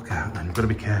and have a look out then. We've got to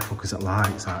be careful because that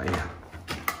light's out here.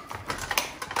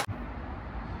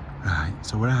 Right,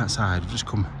 so we're outside. We've just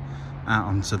come out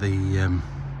onto the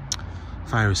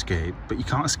fire escape, but you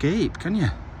can't escape, can you?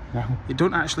 No. It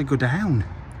don't actually go down.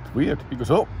 It's weird. It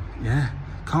goes up. Yeah.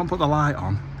 Can't put the light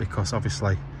on because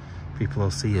obviously people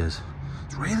will see us.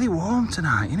 It's really warm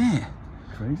tonight, isn't it?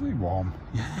 Crazy warm.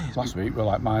 Yeah. Last week we were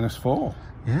like -4.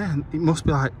 Yeah, it must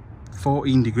be like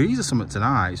 14 degrees or something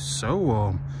tonight. It's so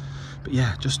warm. But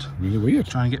yeah, just really weird.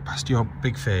 Trying to get past your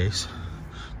big face.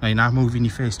 Now you're now moving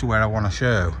your face to where I want to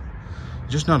show. You're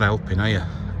just not helping, are you?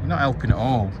 You're not helping at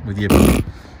all with your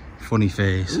funny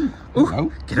face.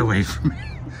 Ooh, get away from me.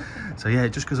 So yeah,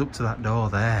 it just goes up to that door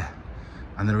there.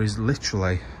 And there is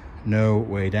literally no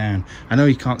way down. I know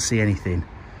you can't see anything,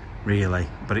 really,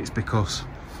 but it's because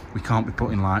we can't be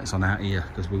putting lights on out here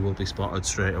because we will be spotted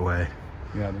straight away.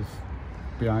 Yeah, there's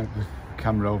behind the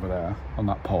camera over there on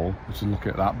that pole, which is looking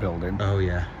at that building. Oh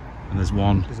yeah, and there's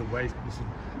one. There's a waste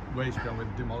ground where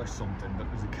they demolished something, but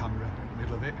there's a camera in the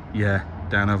middle of it. Yeah,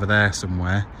 down over there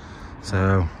somewhere.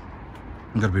 So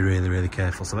I've got to be really, really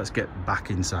careful. So let's get back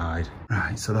inside.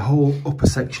 Right, so the whole upper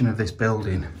section of this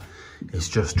building is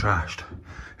just trashed.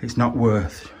 It's not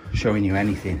worth showing you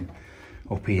anything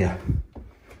up here.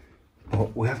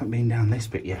 But we haven't been down this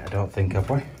bit yet, I don't think, have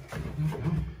we?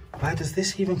 Where does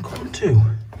this even come to? You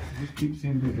just keep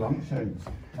seeing big lampshades.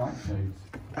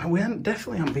 We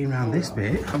definitely haven't been around this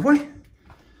bit, have we?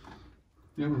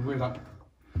 Yeah, where that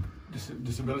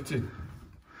disability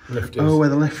lift is. Oh, where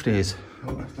the lift is.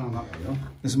 Oh, that's down that way, though.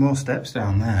 There's more steps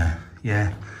down there.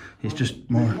 Yeah, it's just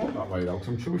more. Not that way, though, because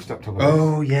I'm sure we stepped over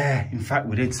Oh, yeah. In fact,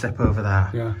 we did step over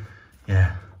that. Yeah.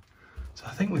 Yeah. So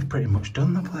I think we've pretty much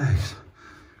done the place.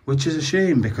 Which is a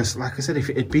shame because, like I said, if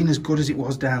it had been as good as it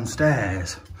was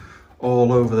downstairs,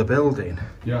 all over the building,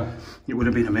 yeah, it would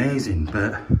have been amazing.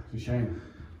 But it's a shame.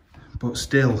 But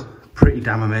still, pretty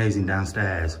damn amazing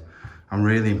downstairs. I'm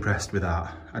really impressed with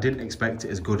that. I didn't expect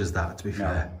it as good as that, to be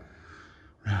fair.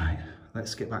 Right,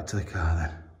 let's get back to the car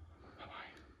then. Bye-bye.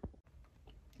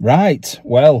 Right,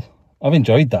 well, I've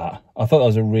enjoyed that. I thought that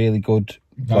was a really good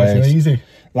place. Nice and easy.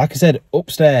 Like I said,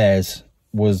 upstairs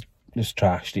was just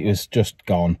trashed. It was just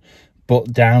gone.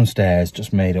 But downstairs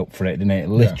just made up for it, didn't it?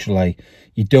 Literally,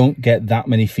 you don't get that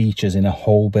many features in a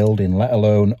whole building, let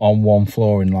alone on one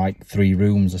floor in like 3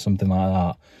 rooms or something like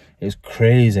that. It's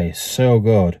crazy. So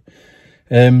good.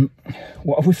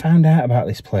 What have we found out about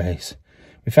this place?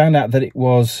 We found out that it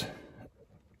was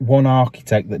one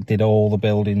architect that did all the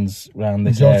buildings around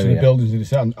this area. The buildings in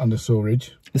this and the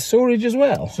sewerage. The sewerage as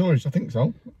well? Sewerage, I think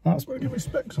so. That's what give me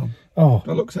specs on. Oh,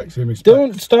 that looks sexy. Me specs.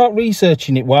 Don't start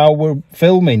researching it while we're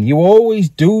filming. You always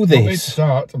do this. Don't need to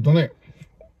start. I've done it.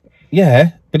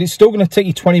 Yeah, but it's still going to take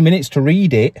you 20 minutes to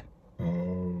read it.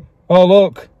 Oh. Oh,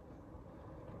 look.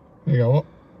 There you go. What?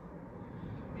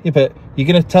 Yeah, but you're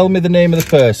going to tell me the name of the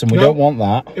person. We don't want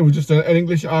that. It was just an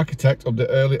English architect of the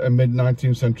early and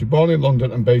mid-19th century, born in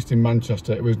London and based in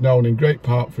Manchester. It was known in great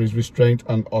part for his restraint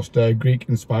and austere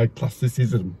Greek-inspired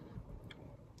classicism.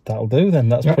 That'll do then.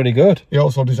 That's pretty good. He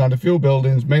also designed a few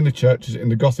buildings, mainly churches, in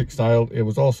the Gothic style. He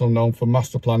was also known for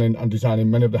master planning and designing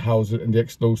many of the houses in the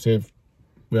exclusive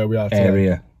where we are today.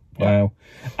 Area. Wow.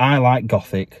 I like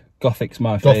Gothic. Gothic's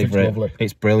my favourite. Lovely.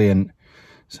 It's brilliant.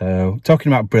 So,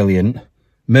 talking about brilliant,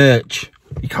 merch.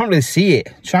 You can't really see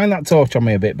it. Shine that torch on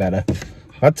me a bit better.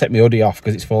 I'd take my hoodie off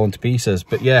because it's fallen to pieces.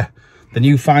 But yeah, the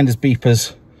new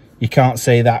Findersbeepers, you can't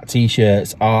say that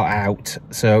t-shirts are out.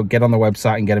 So get on the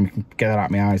website and get them. You can get that out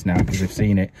of my eyes now because they've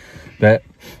seen it. But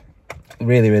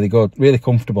really, really good. Really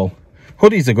comfortable.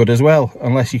 Hoodies are good as well,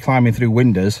 unless you're climbing through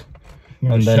windows.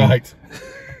 No, and then,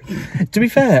 to be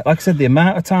fair, like I said, the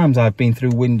amount of times I've been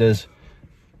through windows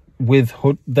with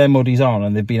them hoodies on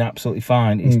and they've been absolutely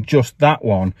fine. It's just that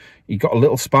one, you got a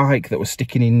little spike that was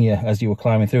sticking in you as you were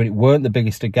climbing through, and it weren't the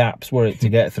biggest of gaps, were it, to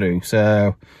get through?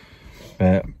 So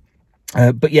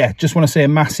but yeah, just want to say a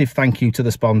massive thank you to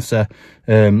the sponsor.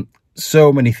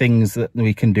 So many things that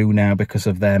we can do now because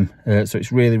of them, so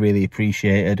it's really, really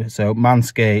appreciated. So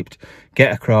Manscaped,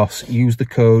 get across, use the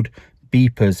code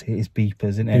beepers. It is beepers,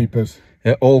 isn't it? Beepers.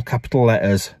 All capital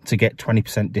letters to get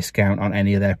 20% discount on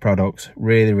any of their products.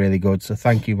 Really, really good. So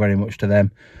thank you very much to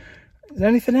them. Is there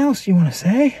anything else you want to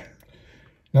say?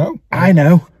 No. I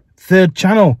know. Third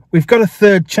channel. We've got a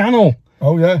third channel.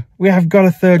 Oh, yeah. We have got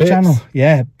a third channel.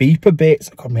 Yeah, Beeper Bits.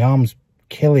 God, my arm's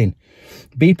killing.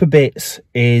 Beeper Bits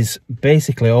is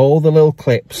basically all the little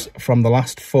clips from the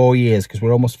last 4 years, because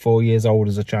we're almost 4 years old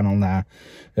as a channel now.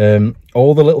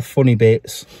 All the little funny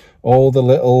bits, all the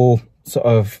little sort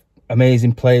of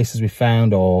amazing places we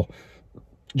found, or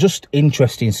just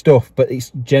interesting stuff, but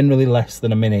it's generally less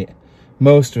than a minute.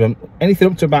 Most of them, anything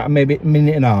up to about maybe a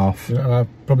minute and a half. Yeah,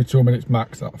 probably 2 minutes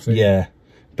max, that I've seen. Yeah,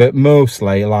 but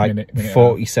mostly like minute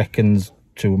 40 seconds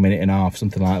to a minute and a half,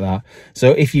 something like that.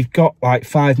 So if you've got like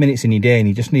 5 minutes in your day and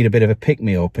you just need a bit of a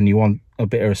pick-me-up and you want a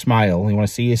bit of a smile, you want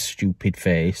to see his stupid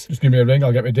face, just give me a ring,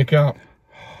 I'll get my dick out.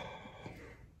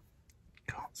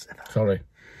 Can't say that. Sorry.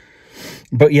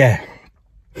 But yeah,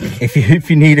 if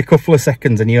you need a couple of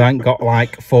seconds and you ain't got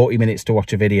like 40 minutes to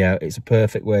watch a video, it's a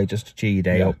perfect way just to cheer your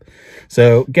day up.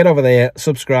 So get over there,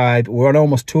 subscribe. We're on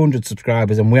almost 200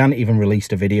 subscribers and we haven't even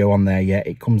released a video on there yet.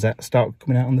 It start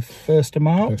coming out on the 1st of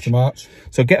March. 1st of March.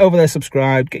 So get over there,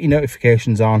 subscribe, get your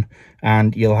notifications on,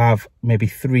 and you'll have maybe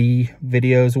 3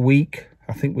 videos a week.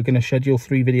 I think we're going to schedule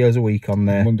 3 videos a week on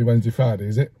there. Monday, Wednesday, Friday,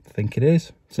 is it? I think it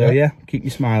is. So yeah, keep you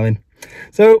smiling.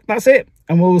 So that's it,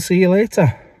 and we'll see you later.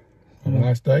 Have a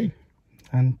nice day.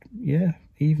 And yeah,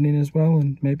 evening as well,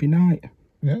 and maybe night.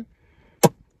 Yeah.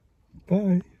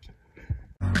 Bye.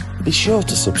 Be sure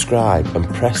to subscribe and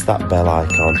press that bell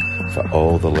icon for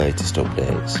all the latest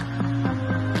updates.